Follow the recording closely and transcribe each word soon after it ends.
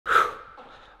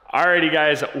Alrighty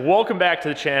guys, welcome back to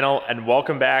the channel and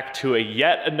welcome back to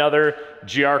yet another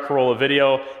GR Corolla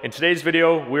video. In today's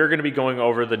video, we're going to be going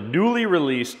over the newly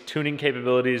released tuning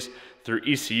capabilities through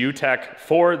ECUTEK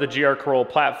for the GR Corolla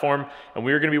platform, and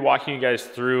we're going to be walking you guys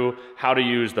through how to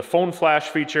use the phone flash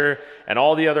feature and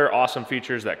all the other awesome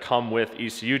features that come with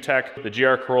ECUTEK. The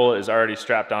GR Corolla is already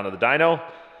strapped onto the dyno,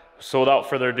 so without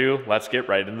further ado, let's get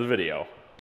right into the video.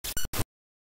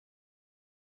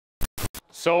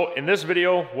 So in this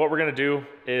video, what we're gonna do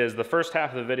is the first half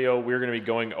of the video, we're gonna be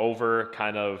going over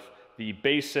kind of the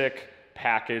basic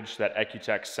package that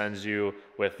ECUTEK sends you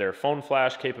with their phone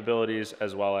flash capabilities,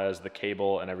 as well as the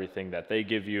cable and everything that they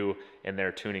give you in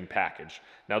their tuning package.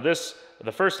 Now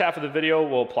the first half of the video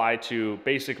will apply to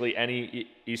basically any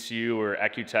ECU or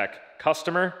ECUTEK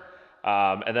customer.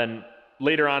 And then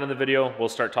later on in the video, we'll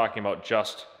start talking about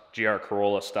just GR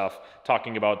Corolla stuff,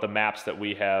 talking about the maps that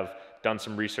we have done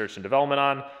some research and development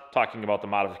on, talking about the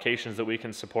modifications that we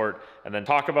can support, and then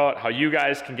talk about how you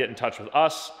guys can get in touch with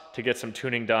us to get some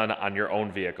tuning done on your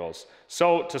own vehicles.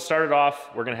 So to start it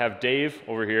off, we're gonna have Dave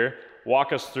over here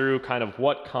walk us through kind of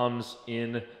what comes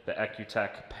in the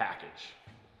ECUTEK package.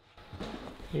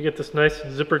 You get this nice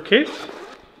zippered case,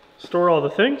 store all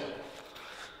the things.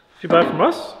 If you buy from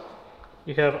us,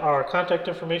 you have our contact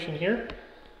information here.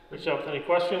 Reach out with any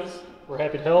questions, we're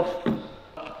happy to help.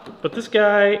 But this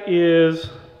guy is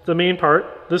the main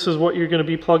part. This is what you're going to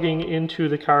be plugging into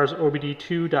the car's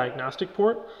OBD2 diagnostic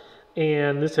port.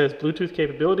 And this has Bluetooth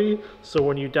capability. So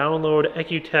when you download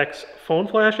ECUTEK's Phone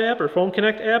Flash app or Phone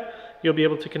Connect app, you'll be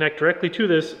able to connect directly to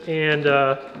this and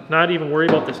not even worry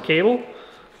about this cable.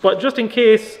 But just in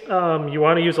case you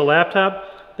want to use a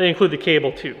laptop, they include the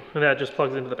cable too. And that just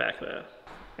plugs into the back of that.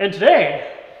 And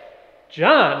today,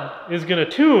 John is going to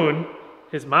tune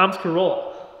his mom's Corolla.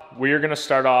 We are going to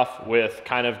start off with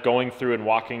kind of going through and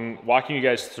walking you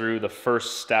guys through the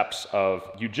first steps of,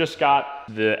 you just got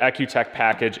the ECUTEK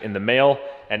package in the mail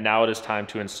and now it is time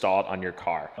to install it on your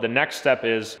car. The next step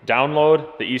is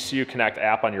download the ECU Connect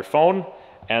app on your phone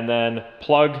and then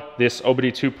plug this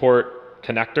OBD2 port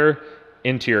connector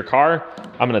into your car.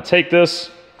 I'm going to take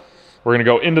this, we're going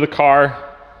to go into the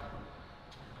car,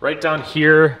 right down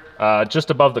here, just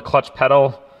above the clutch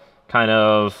pedal, kind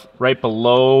of right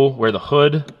below where the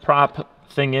hood prop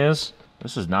thing is.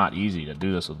 This is not easy to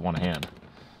do this with one hand.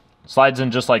 Slides in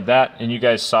just like that, and you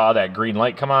guys saw that green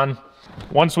light come on.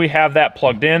 Once we have that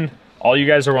plugged in, all you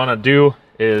guys want to do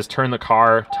is turn the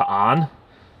car to on.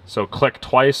 So click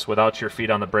twice without your feet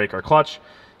on the brake or clutch.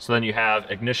 So then you have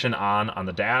ignition on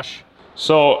the dash.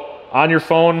 So on your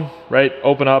phone, right,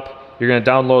 open up, you're gonna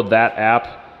download that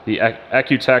app, the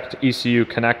ECUTEK ECU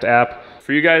Connect app.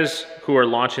 For you guys who are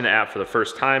launching the app for the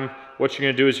first time, what you're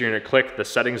gonna do is you're gonna click the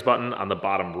settings button on the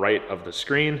bottom right of the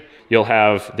screen. You'll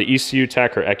have the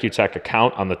ECUTEK or ECUTEK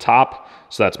account on the top,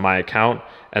 so that's my account,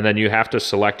 and then you have to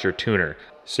select your tuner.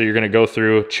 So you're gonna go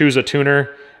through, choose a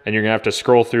tuner, and you're gonna have to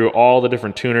scroll through all the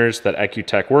different tuners that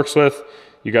ECUTEK works with.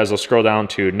 You guys will scroll down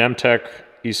to NEMTEK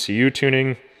ECU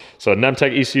tuning. So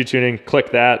NEMTEK ECU tuning,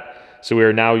 click that. So we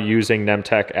are now using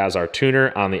NEMTEK as our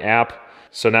tuner on the app.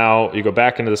 So now you go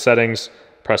back into the settings,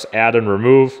 press add and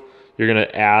remove. You're gonna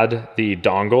add the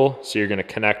dongle. So you're gonna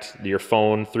connect your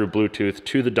phone through Bluetooth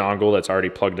to the dongle that's already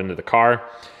plugged into the car.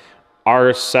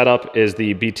 Our setup is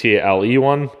the BTLE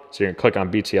one. So you're gonna click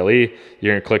on BTLE.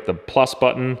 You're gonna click the plus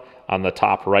button on the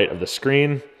top right of the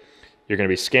screen. You're gonna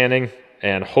be scanning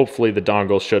and hopefully the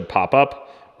dongle should pop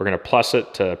up. We're gonna plus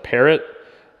it to pair it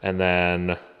and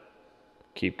then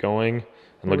keep going.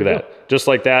 And look at that, just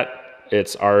like that,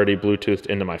 it's already Bluetoothed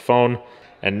into my phone.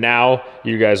 And now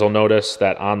you guys will notice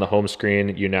that on the home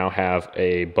screen, you now have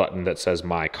a button that says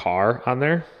My Car on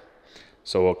there.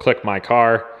 So we'll click My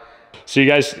Car. So you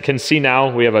guys can see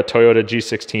now we have a Toyota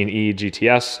G16E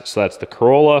GTS. So that's the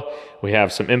Corolla. We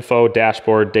have some info,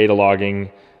 dashboard, data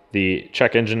logging, the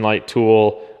check engine light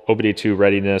tool, OBD2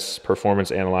 readiness,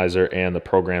 performance analyzer, and the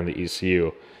program the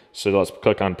ECU. So let's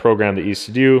click on program the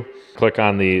ECU, click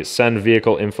on the send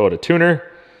vehicle info to tuner,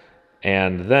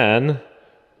 and then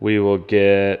we will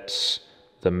get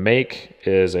the make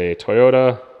is a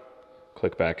Toyota,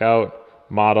 click back out,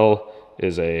 model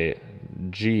is a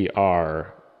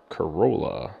GR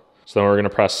Corolla. So then we're gonna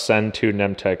press send to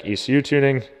NEMTEK ECU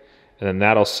tuning, and then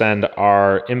that'll send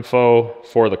our info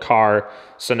for the car.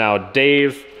 So now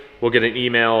Dave will get an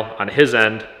email on his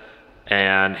end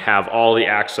and have all the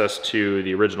access to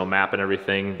the original map and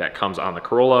everything that comes on the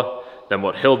Corolla. Then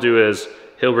what he'll do is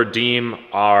he'll redeem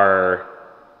our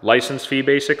license fee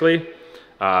basically,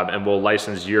 and we'll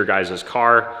license your guys'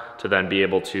 car to then be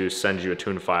able to send you a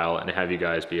tune file and have you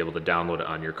guys be able to download it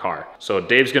on your car. So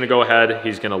Dave's gonna go ahead,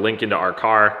 he's gonna link into our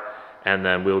car, and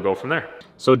then we'll go from there.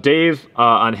 So Dave,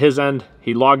 on his end,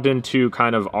 he logged into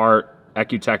kind of our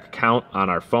ECUTEK account on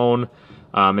our phone,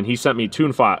 and he sent me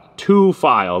two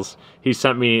files. He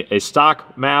sent me a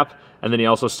stock map, and then he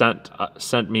also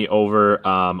sent me over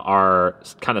our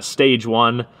kind of stage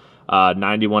 1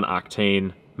 91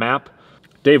 octane map.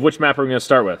 Dave, which map are we going to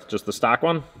start with? Just the stock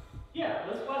one? Yeah,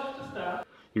 let's flash the stock.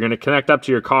 You're going to connect up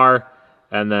to your car,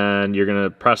 and then you're going to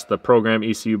press the program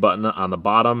ECU button on the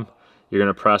bottom. You're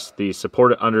going to press the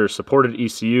under supported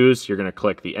ECUs. You're going to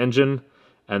click the engine,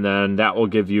 and then that will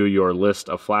give you your list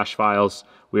of flash files.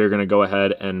 We are going to go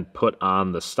ahead and put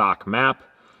on the stock map.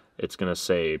 It's going to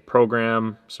say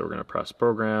program, so we're going to press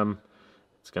program.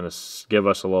 It's going to give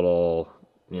us a little,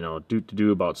 you know,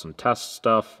 do about some test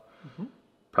stuff.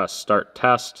 Press start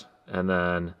test, and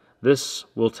then this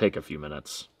will take a few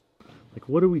minutes. Like,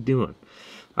 what are we doing?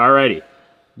 Alrighty,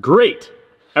 great.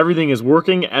 Everything is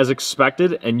working as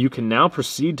expected, and you can now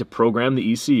proceed to program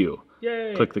the ECU.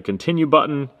 Yay. Click the continue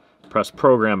button, press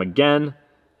program again.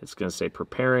 It's going to say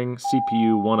preparing,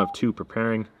 CPU 1 of 2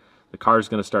 preparing. The car is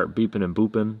going to start beeping and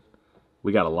booping.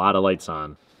 We got a lot of lights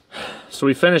on. So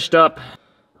we finished up.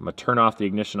 I'm going to turn off the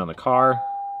ignition on the car.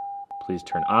 Please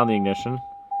turn on the ignition.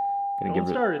 Don't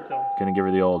start it though. Gonna give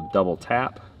her the old double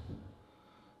tap.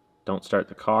 Don't start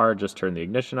the car, just turn the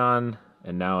ignition on,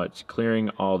 and now it's clearing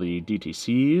all the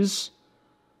DTCs.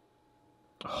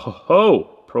 Ho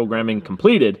ho! Programming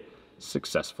completed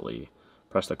successfully.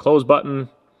 Press the close button,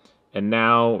 and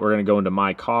now we're gonna go into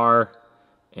my car,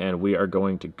 and we are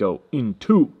going to go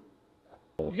into.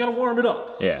 You gotta warm it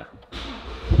up. Yeah.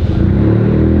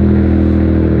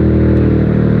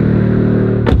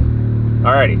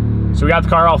 Alrighty. So we got the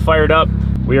car all fired up.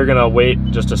 We are gonna wait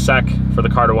just a sec for the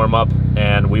car to warm up,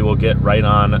 and we will get right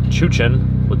on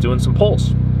chooching with doing some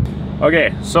pulls.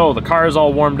 Okay, so the car is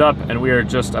all warmed up, and we are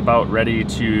just about ready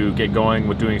to get going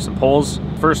with doing some pulls.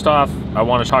 First off, I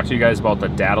want to talk to you guys about the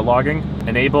data logging.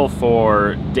 Enable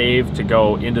for Dave to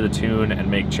go into the tune and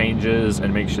make changes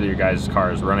and make sure that your guys'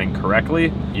 car is running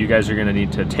correctly. You guys are gonna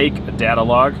need to take a data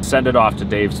log, send it off to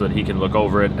Dave so that he can look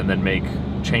over it and then make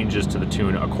changes to the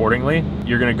tune accordingly.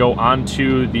 You're gonna go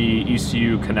onto the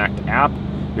ECU Connect app.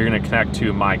 You're gonna connect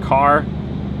to My Car.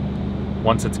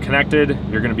 Once it's connected,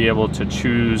 you're gonna be able to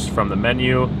choose from the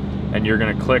menu, and you're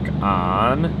gonna click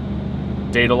on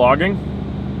data logging.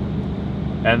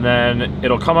 And then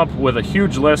it'll come up with a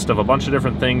huge list of a bunch of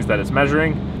different things that it's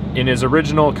measuring. In his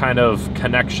original kind of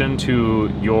connection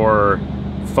to your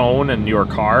phone and your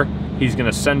car, he's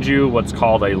gonna send you what's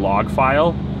called a log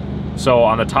file. So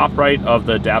on the top right of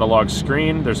the data log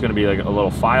screen, there's gonna be like a little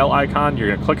file icon.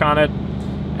 You're gonna click on it,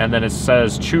 and then it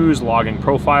says choose logging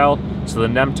profile. So the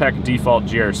Nemtech default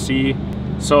GRC.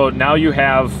 So now you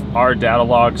have our data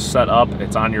log set up.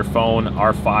 It's on your phone.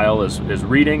 Our file is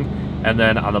reading. And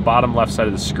then on the bottom left side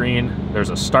of the screen,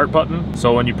 there's a start button.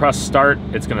 So when you press start,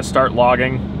 it's gonna start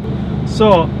logging.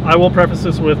 So I will preface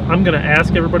this with, I'm gonna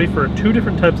ask everybody for 2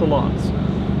 different types of logs.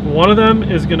 One of them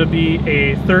is going to be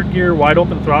a 3rd gear wide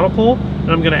open throttle pull,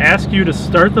 and I'm going to ask you to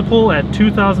start the pull at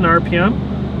 2,000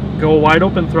 RPM, go wide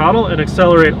open throttle, and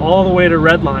accelerate all the way to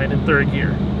red line in 3rd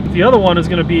gear. The other one is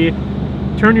going to be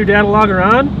turn your data logger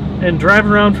on and drive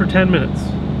around for 10 minutes.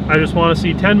 I just want to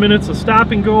see 10 minutes of stop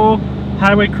and go,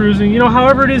 highway cruising, you know,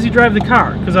 however it is you drive the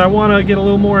car, because I want to get a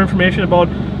little more information about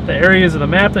the areas of the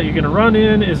map that you're going to run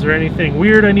in. Is there anything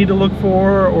weird I need to look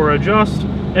for or adjust?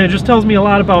 And it just tells me a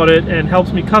lot about it and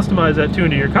helps me customize that tune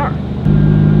to your car.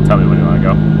 Tell me when you want to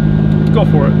go. Go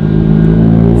for it.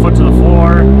 Foot to the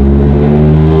floor.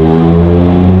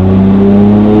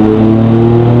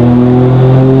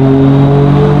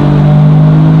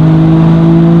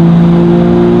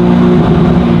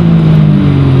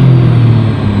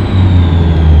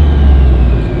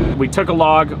 We took a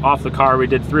log off the car. We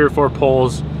did 3 or 4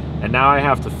 pulls, and now I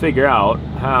have to figure out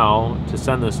how to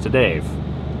send this to Dave.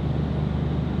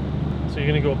 So you're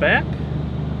gonna go back,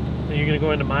 and you're gonna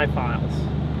go into My Files.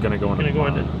 Gonna go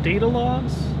into Data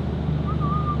Logs,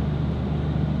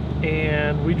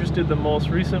 and we just did the most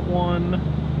recent one.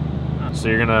 So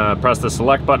you're gonna press the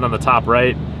select button on the top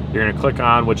right. You're gonna click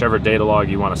on whichever data log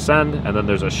you want to send, and then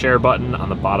there's a share button on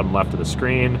the bottom left of the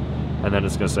screen, and then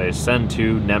it's gonna say send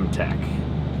to Nemtech.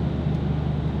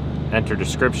 Enter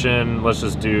description. Let's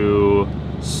just do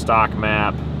stock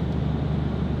map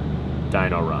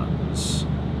dyno runs.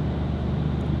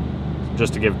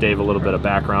 Just to give Dave a little bit of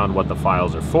background what the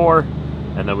files are for,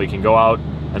 and then we can go out,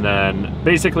 and then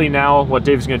basically now what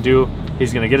Dave's gonna do,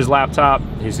 he's gonna get his laptop,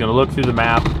 he's gonna look through the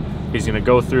map, he's gonna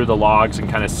go through the logs and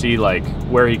kind of see like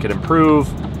where he could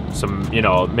improve, some, you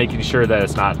know, making sure that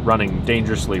it's not running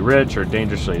dangerously rich or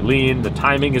dangerously lean, the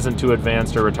timing isn't too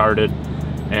advanced or retarded,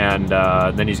 and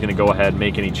then he's gonna go ahead and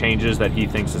make any changes that he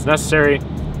thinks is necessary.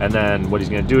 And then what he's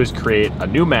gonna do is create a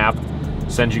new map,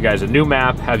 send you guys a new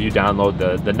map, have you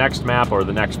download the next map or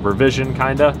the next revision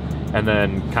kinda, and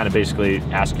then kind of basically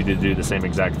ask you to do the same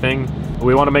exact thing.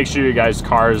 We wanna make sure you guys'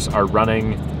 cars are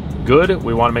running good.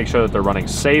 We wanna make sure that they're running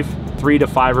safe. 3 to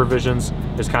 5 revisions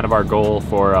is kind of our goal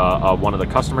for one of the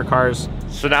customer cars.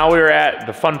 So now we're at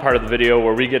the fun part of the video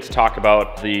where we get to talk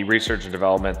about the research and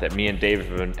development that me and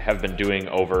Dave have been doing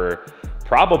over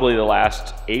probably the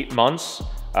last 8 months.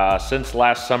 Since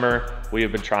last summer, we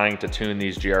have been trying to tune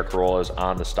these GR Corollas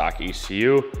on the stock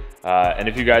ECU. And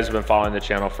if you guys have been following the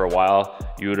channel for a while,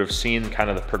 you would have seen kind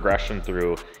of the progression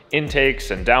through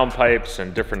intakes and downpipes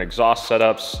and different exhaust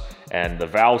setups and the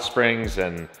valve springs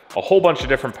and a whole bunch of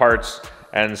different parts.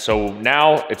 And so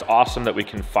now it's awesome that we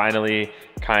can finally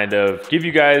kind of give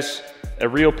you guys a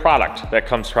real product that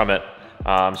comes from it.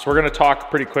 So we're gonna talk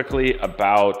pretty quickly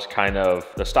about kind of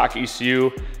the stock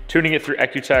ECU, tuning it through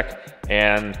ECUTEK,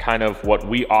 and kind of what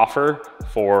we offer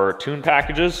for tune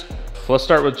packages. So let's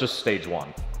start with just stage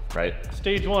 1, right?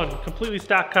 Stage 1, completely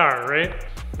stock car, right?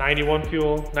 91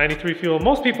 fuel, 93 fuel.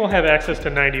 Most people have access to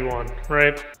 91,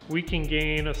 right? We can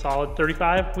gain a solid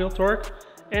 35 wheel torque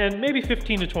and maybe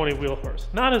 15 to 20 wheel force.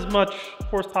 Not as much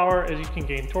horsepower as you can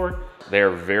gain torque. They're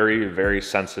very, very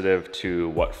sensitive to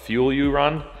what fuel you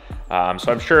run.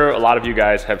 So I'm sure a lot of you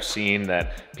guys have seen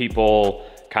that people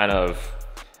kind of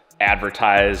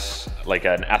advertise like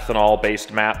an ethanol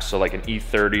based map, so like an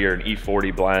E30 or an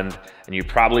E40 blend, and you've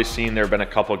probably seen there have been a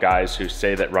couple guys who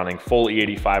say that running full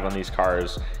E85 on these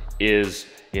cars is,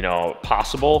 you know,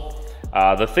 possible.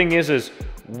 The thing is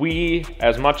we,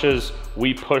 as much as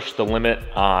we push the limit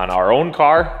on our own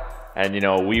car, and you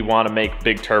know, we want to make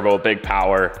big turbo, big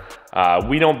power,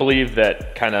 we don't believe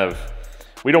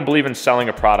in selling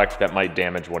a product that might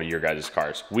damage one of your guys'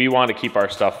 cars. We want to keep our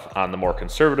stuff on the more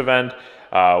conservative end,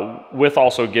 with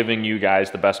also giving you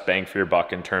guys the best bang for your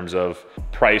buck in terms of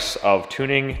price of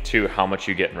tuning to how much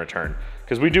you get in return.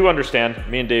 Because we do understand,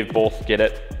 me and Dave both get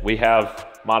it. We have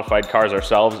modified cars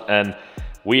ourselves, and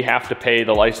we have to pay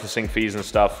the licensing fees and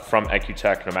stuff from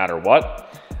ECUTEK no matter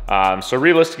what. So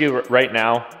realistically right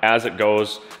now, as it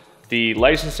goes, the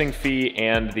licensing fee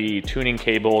and the tuning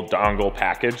cable dongle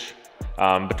package,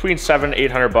 between $700 to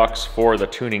 $800 for the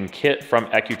tuning kit from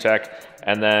ECUTEK,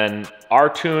 and then our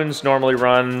tunes normally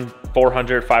run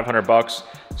 $400, $500.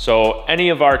 So any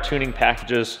of our tuning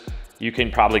packages you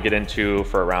can probably get into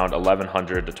for around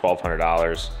 $1,100 to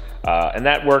 $1,200. And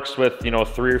that works with, you know,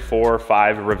 3 or 4 or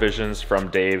 5 revisions from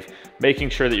Dave, making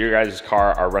sure that your guys'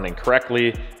 car are running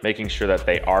correctly, making sure that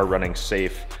they are running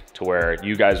safe to where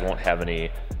you guys won't have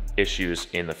any issues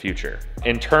in the future.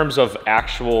 In terms of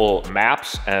actual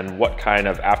maps and what kind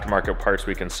of aftermarket parts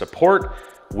we can support,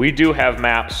 we do have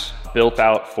maps built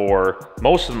out for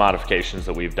most of the modifications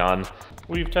that we've done.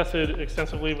 We've tested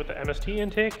extensively with the MST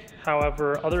intake.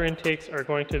 However, other intakes are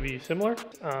going to be similar.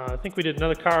 I think we did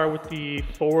another car with the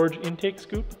Forge intake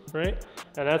scoop, right?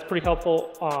 And that's pretty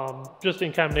helpful, just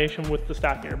in combination with the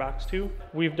stock gearbox too.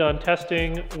 We've done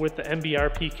testing with the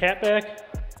MBRP catback.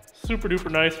 Super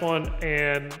duper nice one.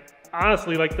 And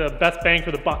honestly, like the best bang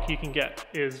for the buck you can get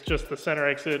is just the center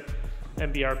exit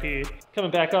MBRP.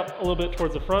 Coming back up a little bit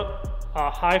towards the front,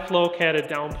 high flow catted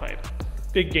downpipe.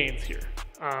 Big gains here.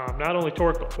 Not only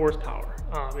torque, but horsepower.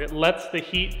 It lets the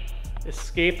heat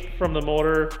escape from the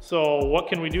motor. So what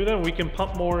can we do then? We can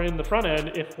pump more in the front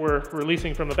end if we're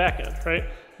releasing from the back end, right?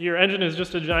 Your engine is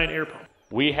just a giant air pump.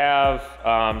 We have,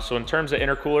 so in terms of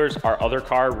intercoolers, our other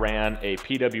car ran a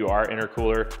PWR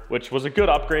intercooler, which was a good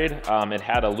upgrade. It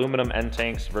had aluminum end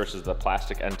tanks versus the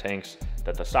plastic end tanks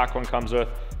that the stock one comes with.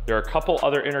 There are a couple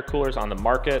other intercoolers on the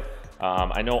market.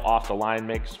 I know Off the Line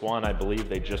makes one, I believe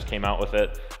they just came out with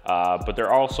it. But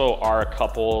there also are a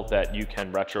couple that you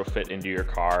can retrofit into your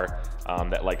car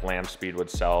that like Lamb Speed would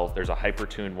sell. There's a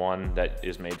Hypertune one that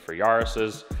is made for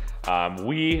Yaris's.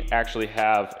 We actually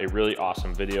have a really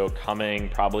awesome video coming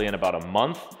probably in about a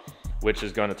month, which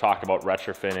is going to talk about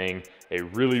retrofitting a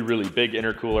really, really big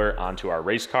intercooler onto our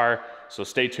race car. So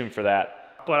stay tuned for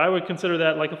that. But I would consider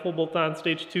that like a full bolt-on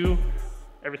stage 2.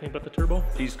 Everything but the turbo.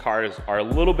 These cars are a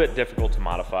little bit difficult to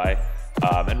modify.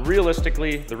 And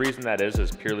realistically, the reason that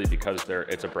is purely because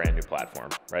it's a brand new platform,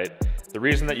 right? The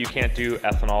reason that you can't do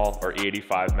ethanol or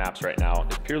E85 maps right now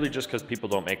is purely just because people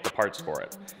don't make the parts for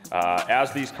it.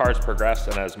 As these cars progress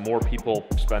and as more people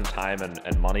spend time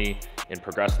and money in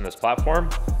progressing this platform,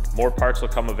 more parts will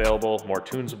come available, more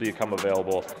tunes will become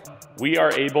available. We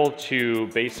are able to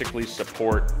basically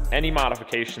support any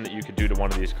modification that you could do to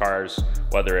one of these cars,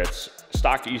 whether it's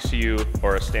stock ECU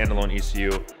or a standalone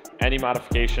ECU. Any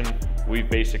modification, we've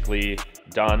basically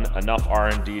done enough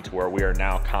R&D to where we are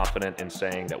now confident in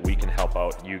saying that we can help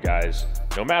out you guys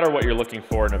no matter what you're looking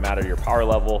for, no matter your power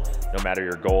level, no matter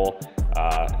your goal.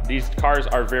 These cars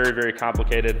are very, very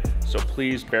complicated, so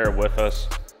please bear with us.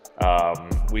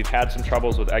 We've had some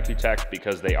troubles with ECUTEK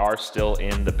because they are still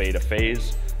in the beta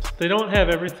phase. They don't have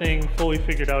everything fully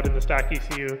figured out in the stock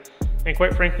ECU, and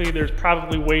quite frankly, there's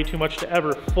probably way too much to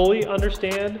ever fully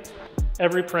understand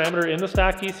every parameter in the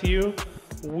stock ECU.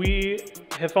 We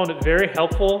have found it very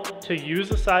helpful to use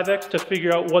the Cyvex to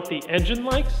figure out what the engine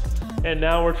likes, and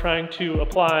now we're trying to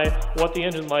apply what the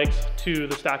engine likes to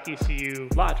the stock ECU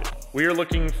logic. We are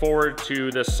looking forward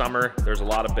to this summer. There's a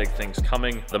lot of big things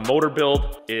coming. The motor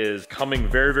build is coming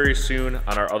very, very soon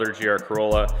on our other GR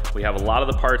Corolla. We have a lot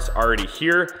of the parts already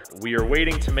here. We are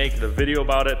waiting to make the video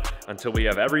about it until we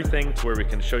have everything to where we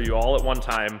can show you all at one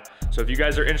time. So if you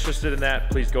guys are interested in that,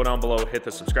 please go down below, hit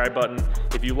the subscribe button.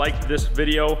 If you liked this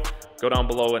video, go down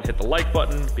below and hit the like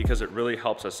button because it really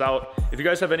helps us out. If you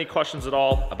guys have any questions at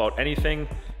all about anything,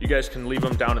 you guys can leave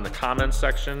them down in the comments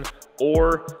section,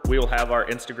 or we will have our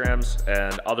Instagrams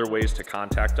and other ways to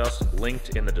contact us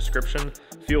linked in the description.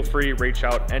 Feel free, reach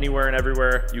out anywhere and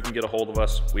everywhere. You can get a hold of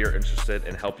us. We are interested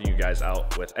in helping you guys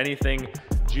out with anything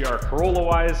GR Corolla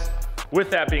wise. With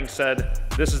that being said,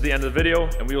 this is the end of the video,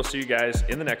 and we will see you guys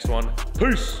in the next one.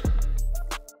 Peace!